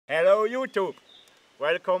Hello YouTube!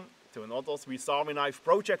 Welcome to another Swiss Army knife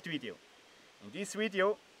project video. In this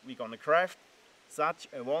video we're gonna craft such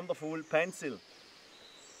a wonderful pencil.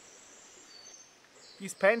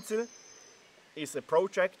 This pencil is a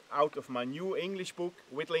project out of my new English book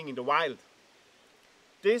Whittling in the Wild.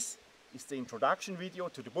 This is the introduction video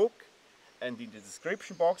to the book, and in the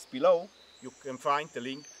description box below you can find the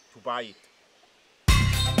link to buy it.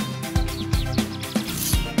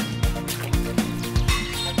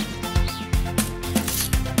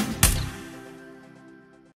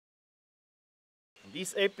 In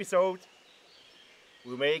this episode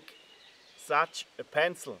we make such a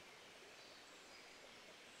pencil.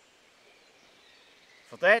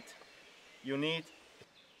 For that you need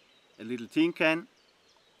a little tin can,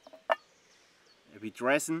 a bit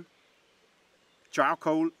resin,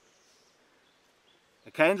 charcoal,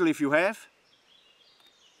 a candle if you have,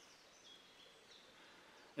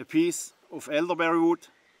 a piece of elderberry wood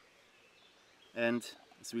and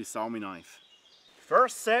a Swiss Army knife.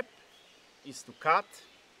 First step is to cut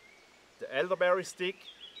the elderberry stick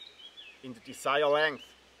in the desired length.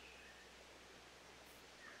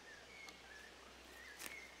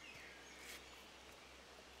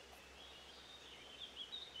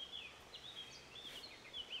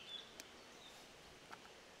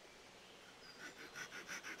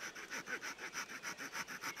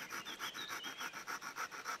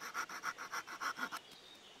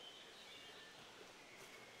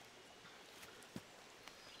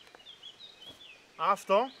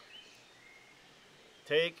 After,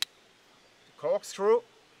 take the corkscrew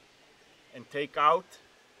and take out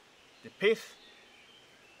the pith.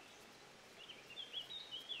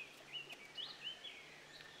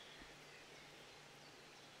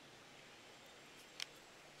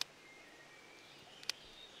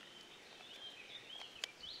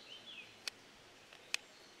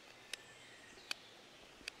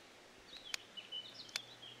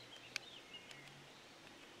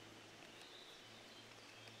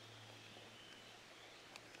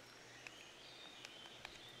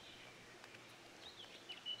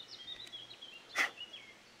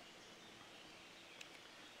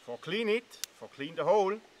 For clean the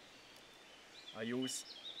hole, I use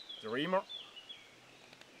the reamer.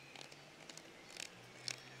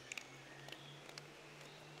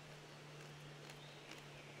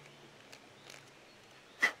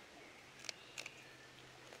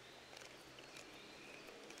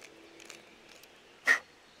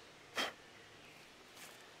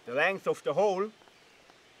 The length of the hole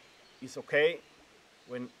is okay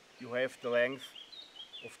when you have the length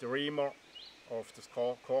of the reamer of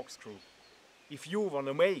the corkscrew. If you want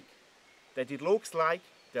to make that it looks like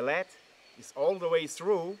the lead is all the way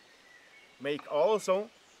through, make also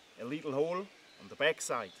a little hole on the back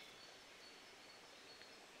side.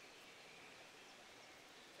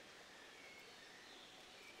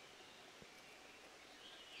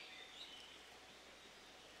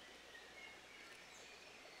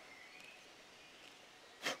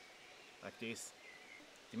 Like this.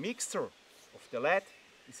 The mixture of the lead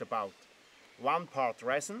is about 1 part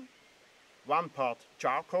resin, 1 part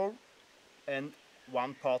charcoal and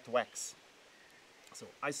 1 part wax. So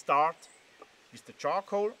I start with the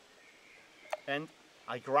charcoal and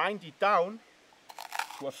I grind it down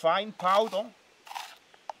to a fine powder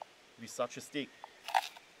with such a stick.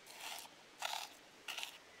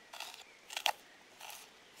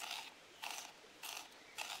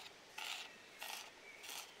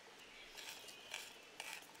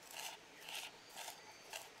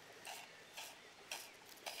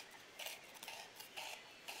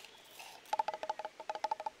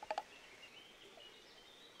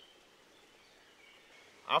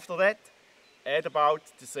 After that, add about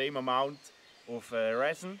the same amount of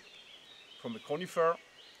resin from a conifer.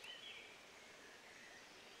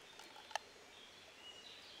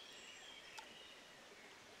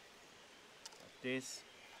 Like this.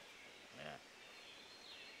 Yeah.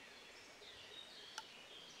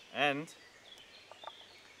 And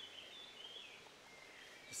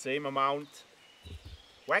the same amount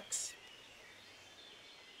wax.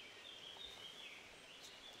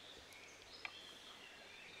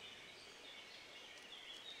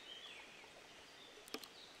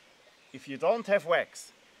 If you don't have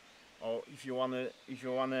wax, or if you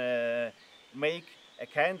wanna make a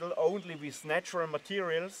candle only with natural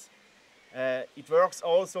materials, it works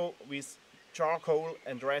also with charcoal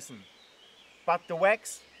and resin. But the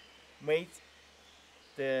wax made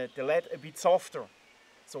the lead a bit softer,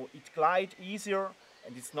 so it glides easier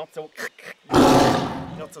and it's not so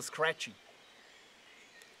scratchy.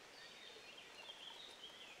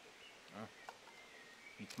 A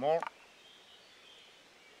bit more.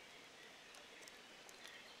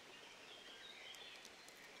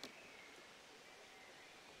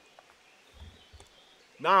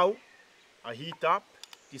 Now I heat up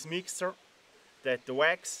this mixture that the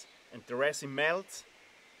wax and the resin melt,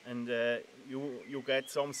 and you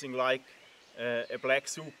get something like a black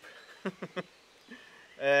soup.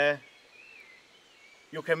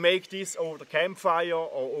 You can make this over the campfire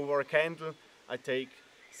or over a candle. I take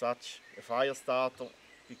such a fire starter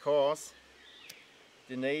because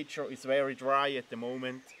the nature is very dry at the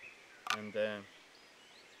moment, and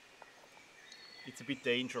it's a bit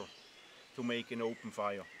dangerous to make an open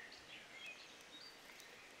fire.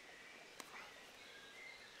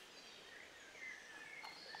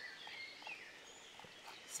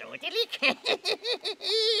 So, Delik.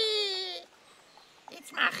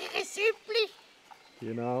 Jetzt mache ich ein Süppli.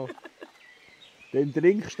 Genau. Dann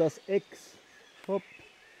trinkst du das Ex. Hopp.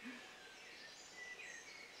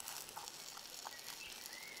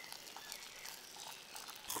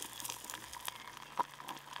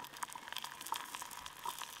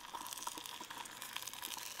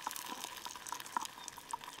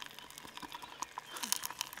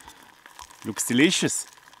 Looks delicious.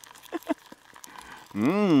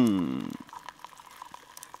 Mmm.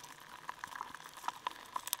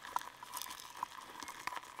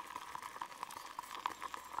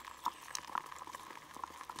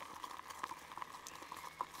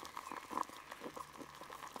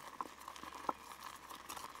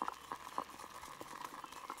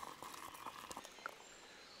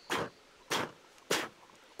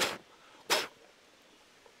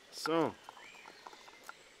 So,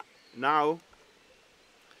 now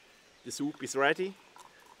the soup is ready,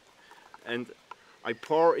 and I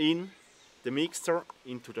pour in the mixture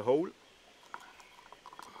into the hole.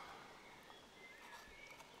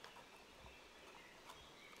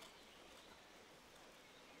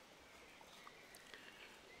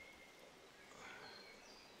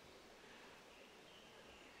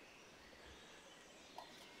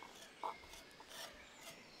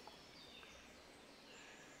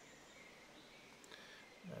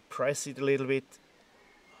 Press it a little bit.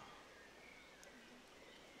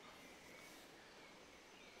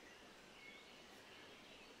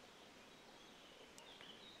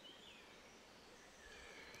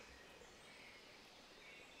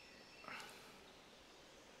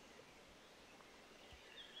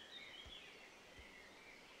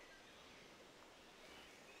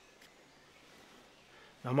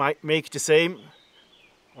 I might make the same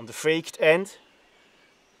on the faked end.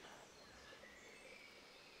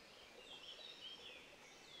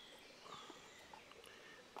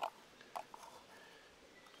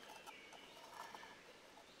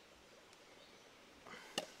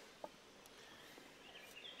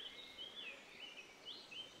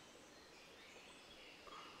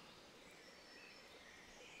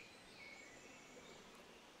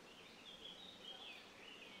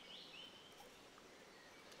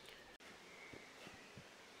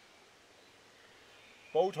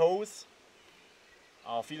 Both holes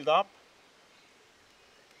are filled up.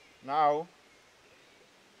 Now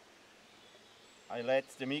I let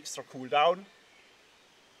the mixture cool down,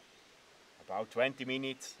 about 20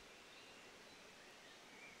 minutes,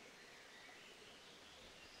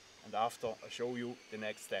 and after I show you the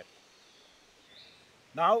next step.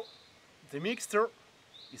 Now the mixture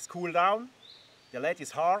is cooled down, the lead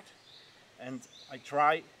is hard, and I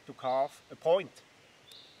try to carve a point.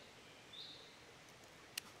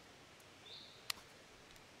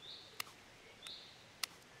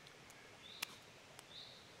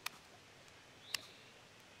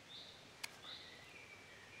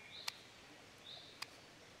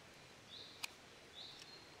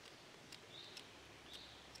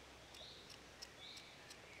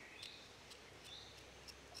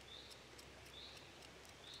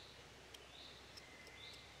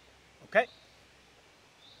 Okay,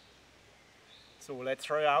 so let's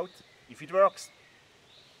try out if it works.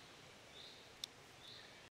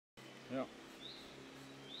 Yeah.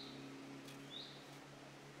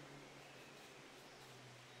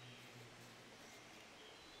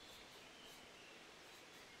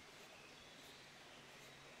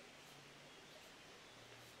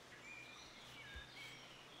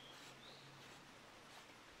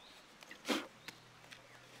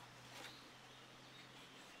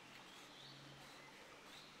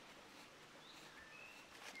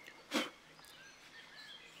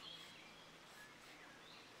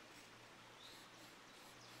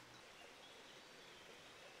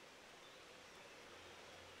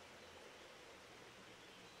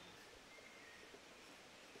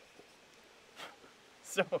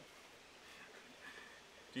 So,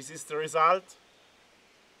 this is the result.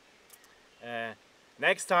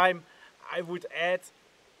 Next time I would add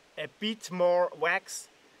a bit more wax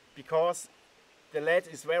because the lead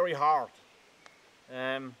is very hard.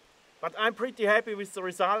 But I'm pretty happy with the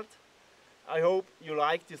result. I hope you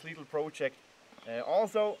like this little project.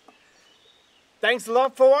 Also, thanks a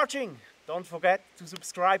lot for watching. Don't forget to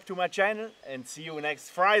subscribe to my channel and see you next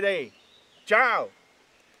Friday. Ciao!